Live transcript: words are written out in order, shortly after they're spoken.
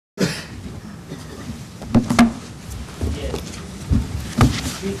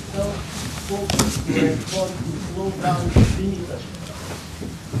fiscal focus to respond to slowdown limited.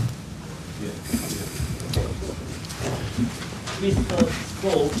 Fiscal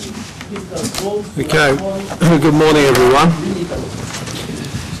scope, fiscal growth. Okay, good morning everyone.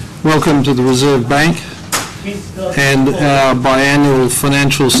 Welcome to the Reserve Bank and our biannual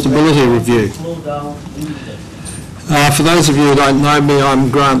Financial Stability Review. For those of you who don't know me, I'm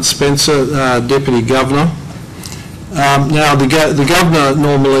Grant Spencer, Deputy Governor. Now the Governor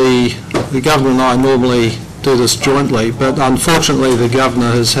and I normally do this jointly, but unfortunately the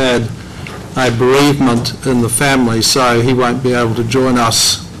Governor has had a bereavement in the family, so he won't be able to join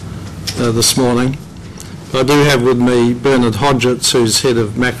us this morning. I do have with me Bernard Hodgetts, who's Head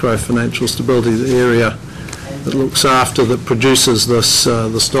of Macro Financial Stability, the area that produces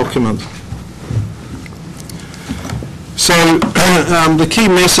this document. So the key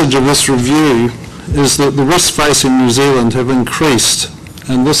message of this review is that the risks facing New Zealand have increased,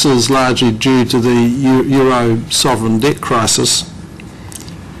 and this is largely due to the Euro sovereign debt crisis.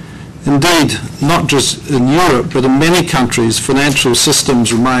 Indeed, not just in Europe, but in many countries, financial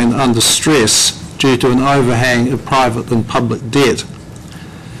systems remain under stress due to an overhang of private and public debt.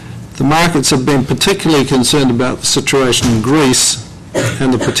 The markets have been particularly concerned about the situation in Greece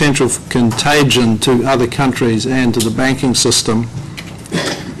and the potential for contagion to other countries and to the banking system.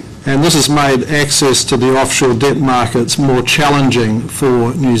 And this has made access to the offshore debt markets more challenging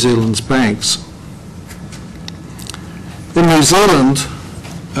for New Zealand's banks. In New Zealand,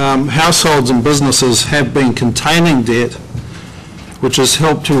 households and businesses have been containing debt, which has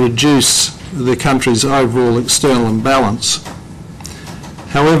helped to reduce the country's overall external imbalance.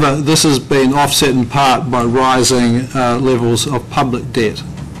 However, this has been offset in part by rising levels of public debt.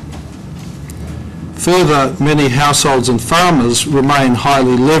 Further, many households and farmers remain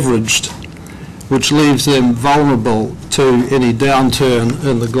highly leveraged, which leaves them vulnerable to any downturn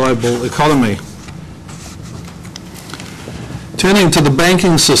in the global economy. Turning to the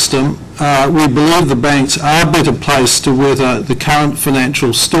banking system, we believe the banks are better placed to weather the current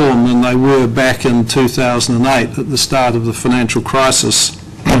financial storm than they were back in 2008 at the start of the financial crisis.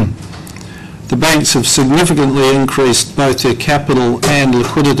 The banks have significantly increased both their capital and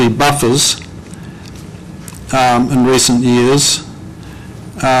liquidity buffers in recent years.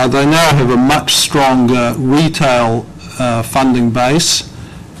 They now have a much stronger retail funding base,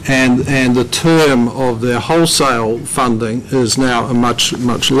 and the term of their wholesale funding is now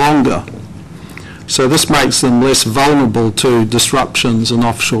much longer. So this makes them less vulnerable to disruptions in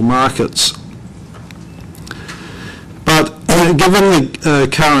offshore markets. But given the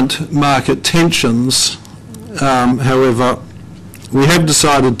current market tensions, however, we have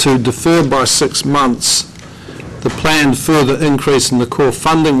decided to defer by 6 months the planned further increase in the core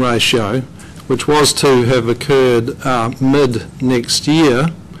funding ratio, which was to have occurred mid next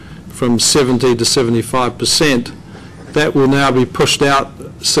year, from 70 to 75%, that will now be pushed out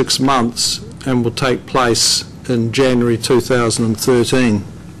 6 months and will take place in January 2013.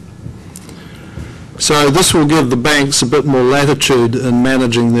 So this will give the banks a bit more latitude in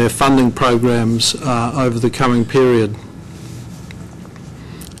managing their funding programs over the coming period.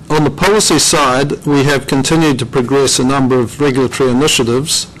 On the policy side, we have continued to progress a number of regulatory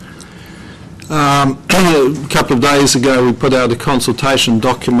initiatives. A couple of days ago we put out a consultation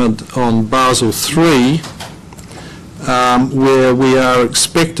document on Basel III, where we are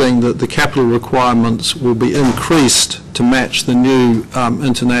expecting that the capital requirements will be increased to match the new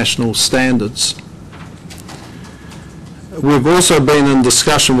international standards. We've also been in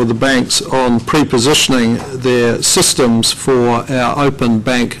discussion with the banks on pre-positioning their systems for our open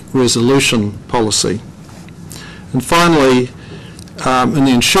bank resolution policy. And finally, in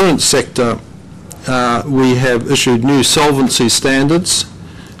the insurance sector, we have issued new solvency standards,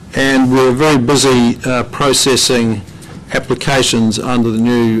 and we're very busy processing applications under the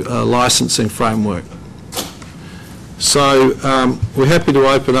new licensing framework. So we're happy to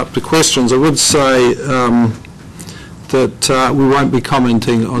open up to questions. I would say that we won't be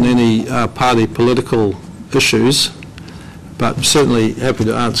commenting on any party political issues, but certainly happy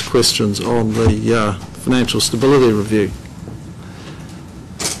to answer questions on the Financial Stability Review.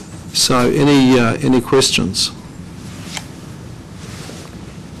 So any questions?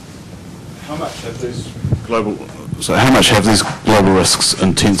 How much have these global risks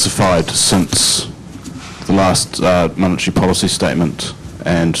intensified since the last monetary policy statement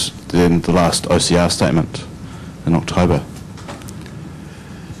and then the last OCR statement in October?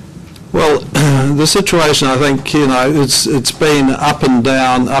 Well, the situation, I think, it's been up and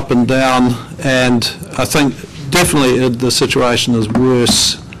down, and I think definitely the situation is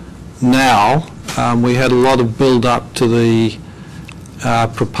worse now. We had a lot of build-up to the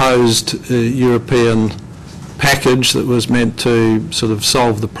proposed European package that was meant to sort of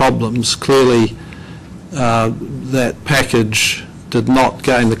solve the problems. Clearly, that package did not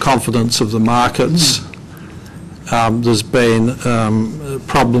gain the confidence of the markets. There's been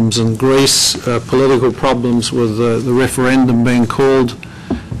problems in Greece, political problems with the referendum being called,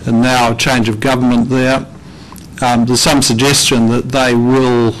 and now a change of government there. There's some suggestion that they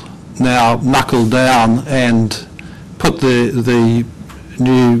will now knuckle down and put the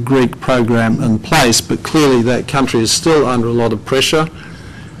new Greek program in place, but clearly that country is still under a lot of pressure.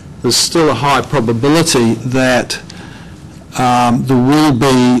 There's still a high probability that there will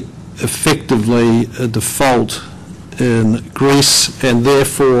be effectively a default in Greece, and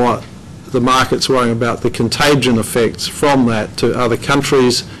therefore the market's worrying about the contagion effects from that to other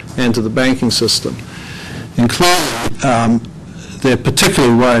countries and to the banking system. And clearly, they're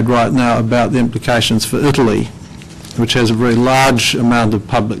particularly worried right now about the implications for Italy, which has a very large amount of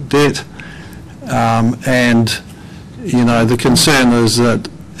public debt, and you know, the concern is that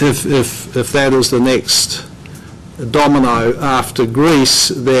if that is the next domino after Greece,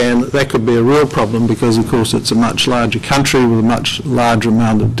 then that could be a real problem, because of course it's a much larger country with a much larger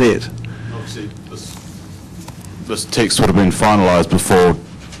amount of debt. Obviously this text would have been finalised before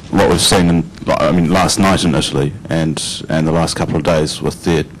what we've seen in, I mean, last night in Italy and the last couple of days with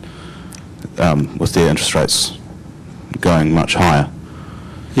their interest rates going much higher.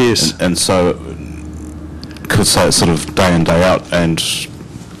 Yes. And so could say it's sort of day in, day out, and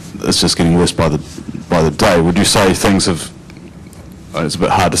it's just getting worse by the day. Would you say things have, it's a bit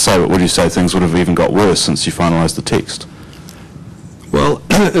hard to say, but would you say things would have even got worse since you finalised the text? Well,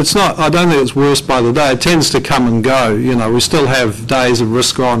 it's not, I don't think it's worse by the day. It tends to come and go. You know, we still have days of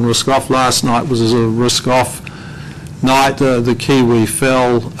risk on, risk off. Last night was a risk off night. The Kiwi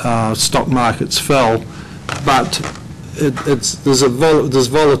fell, stock markets fell, but there's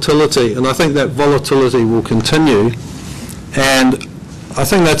volatility, and I think that volatility will continue. And I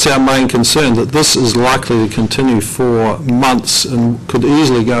think that's our main concern, that this is likely to continue for months and could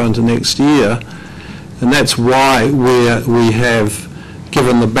easily go into next year. And that's why we have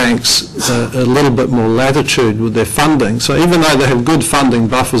given the banks a little bit more latitude with their funding. So even though they have good funding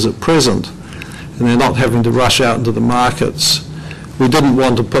buffers at present, and they're not having to rush out into the markets, we didn't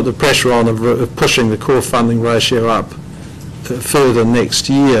want to put the pressure on of pushing the core funding ratio up further next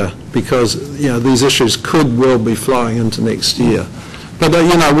year, because you know these issues could well be flowing into next year. But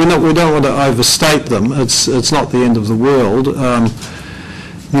you know, we don't want to overstate them. It's not the end of the world.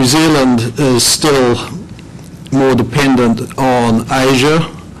 New Zealand is still more dependent on Asia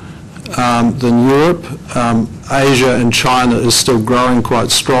than Europe. Asia and China is still growing quite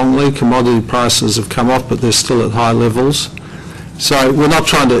strongly. Commodity prices have come off, but they're still at high levels. So we're not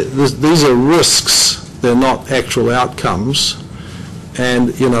trying to, these are risks, they're not actual outcomes.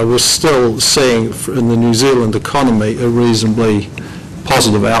 And you know, we're still seeing in the New Zealand economy a reasonably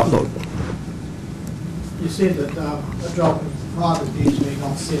positive outlook. You said that a drop in private debt being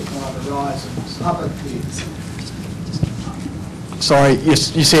offset by the rise in public debt. Sorry, you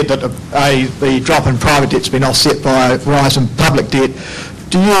said that the drop in private debt's been offset by a rise in public debt.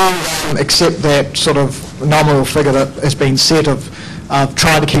 Do you accept that sort of nominal figure that has been set of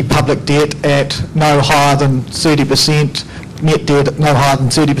trying to keep public debt at no higher than 30%, net debt at no higher than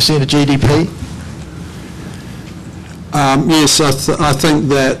 30% of GDP? Yes, I think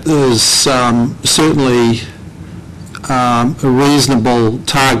that is certainly a reasonable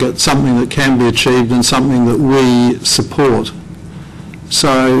target, something that can be achieved and something that we support.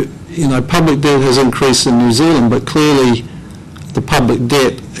 So, you know, public debt has increased in New Zealand, but clearly the public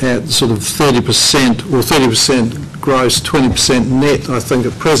debt at sort of 30% or 30% gross, 20% net, I think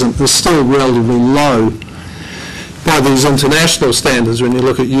at present, is still relatively low by these international standards when you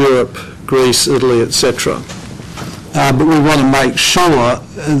look at Europe, Greece, Italy, etc. But we want to make sure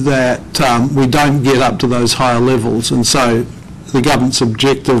that we don't get up to those higher levels, and so the government's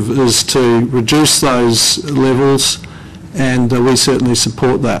objective is to reduce those levels, and we certainly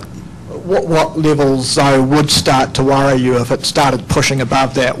support that. What levels, though, would start to worry you if it started pushing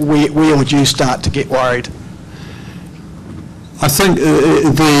above that? Where would you start to get worried? I think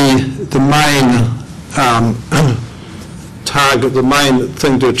the main target, the main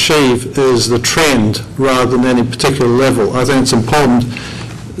thing to achieve is the trend rather than any particular level. I think it's important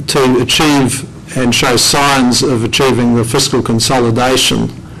to achieve and show signs of achieving the fiscal consolidation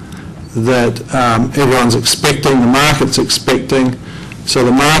that everyone's expecting, the market's expecting. So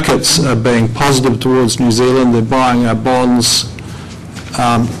the markets are being positive towards New Zealand, they're buying our bonds,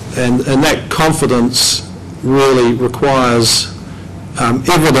 and that confidence really requires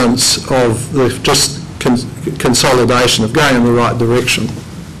evidence of the just consolidation, of going in the right direction.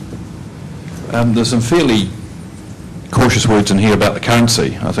 There's some fairly cautious words in here about the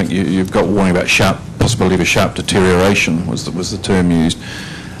currency. I think you've got warning about possibility of a sharp deterioration was the term used.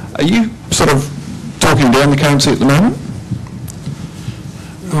 Are you sort of talking down the currency at the moment?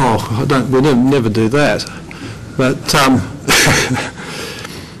 Oh, we never do that. But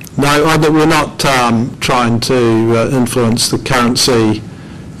no, we're not trying to influence the currency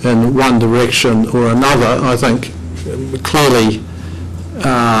in one direction or another. I think clearly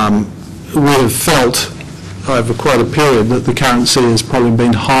we have felt over quite a period that the currency has probably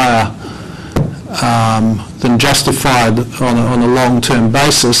been higher than justified on a long-term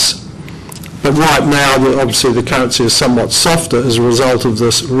basis. But right now, obviously, the currency is somewhat softer as a result of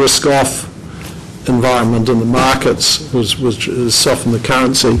this risk-off environment in the markets, which has softened the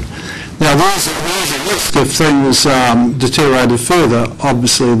currency. Now, there's a risk if things deteriorated further,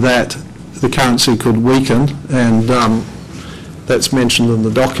 obviously, that the currency could weaken, and that's mentioned in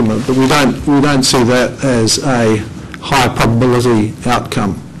the document. But we don't see that as a high probability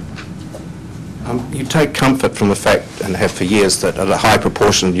outcome. You take comfort from the fact, and have for years, that a high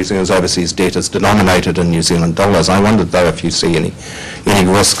proportion of New Zealand's overseas debt is denominated in New Zealand dollars. I wondered, though, if you see any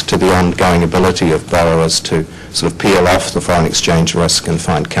risk to the ongoing ability of borrowers to sort of peel off the foreign exchange risk and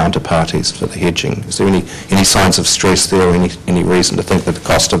find counterparties for the hedging. Is there any signs of stress there, or any reason to think that the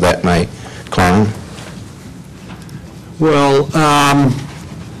cost of that may climb? Well,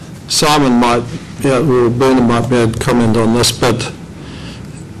 Simon might, or Bernard might be able to comment on this, but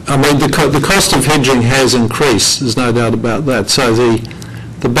I mean, the cost of hedging has increased, there's no doubt about that. So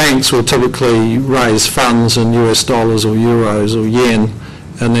the banks will typically raise funds in US dollars or euros or yen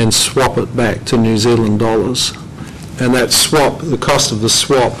and then swap it back to New Zealand dollars. And that swap, the cost of the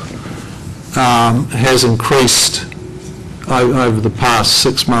swap has increased over the past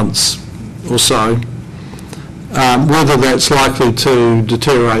 6 months or so. Whether that's likely to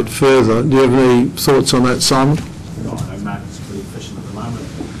deteriorate further, do you have any thoughts on that, Simon?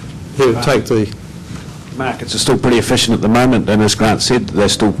 Markets are still pretty efficient at the moment, and as Grant said, they're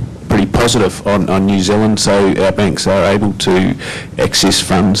still pretty positive on New Zealand, so our banks are able to access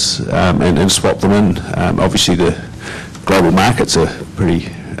funds and swap them in. Obviously the global markets are pretty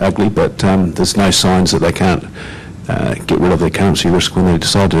ugly, but there's no signs that they can't get rid of their currency risk when they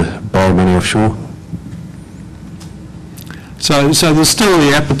decide to borrow money offshore. So there's still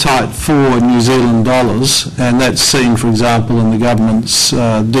the appetite for New Zealand dollars, and that's seen, for example, in the government's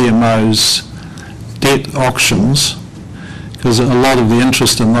DMO's debt auctions, because a lot of the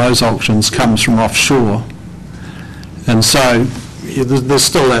interest in those auctions comes from offshore. And so there's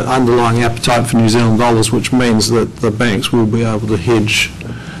still that underlying appetite for New Zealand dollars, which means that the banks will be able to hedge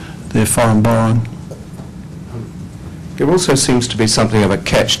their foreign borrowing. There also seems to be something of a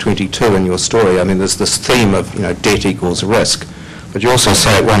catch-22 in your story. I mean, there's this theme of, debt equals risk, but you also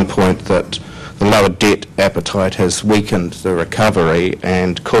say at one point that the lower debt appetite has weakened the recovery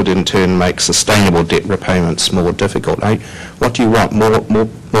and could in turn make sustainable debt repayments more difficult. What do you want,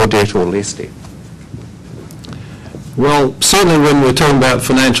 more debt or less debt? Well, certainly when we're talking about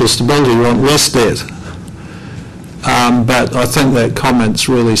financial stability, we want less debt. But I think that comment's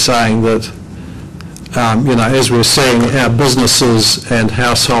really saying that as we're seeing our businesses and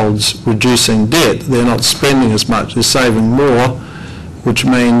households reducing debt, they're not spending as much, they're saving more, which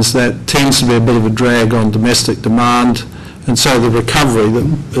means that tends to be a bit of a drag on domestic demand, and so the recovery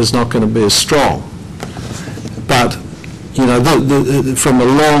is not going to be as strong. But, in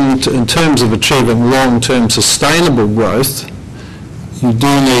terms of achieving long-term sustainable growth, you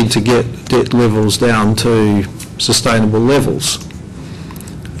do need to get debt levels down to sustainable levels.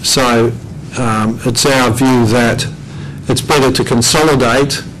 So, it's our view that it's better to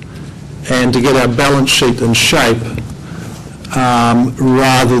consolidate and to get our balance sheet in shape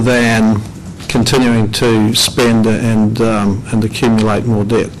rather than continuing to spend and accumulate more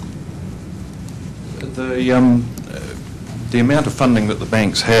debt. The amount of funding that the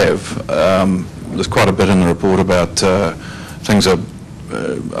banks have, there's quite a bit in the report about things are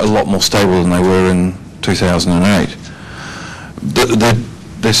a lot more stable than they were in 2008.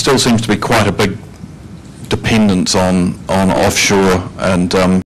 There still seems to be quite a big dependence on offshore and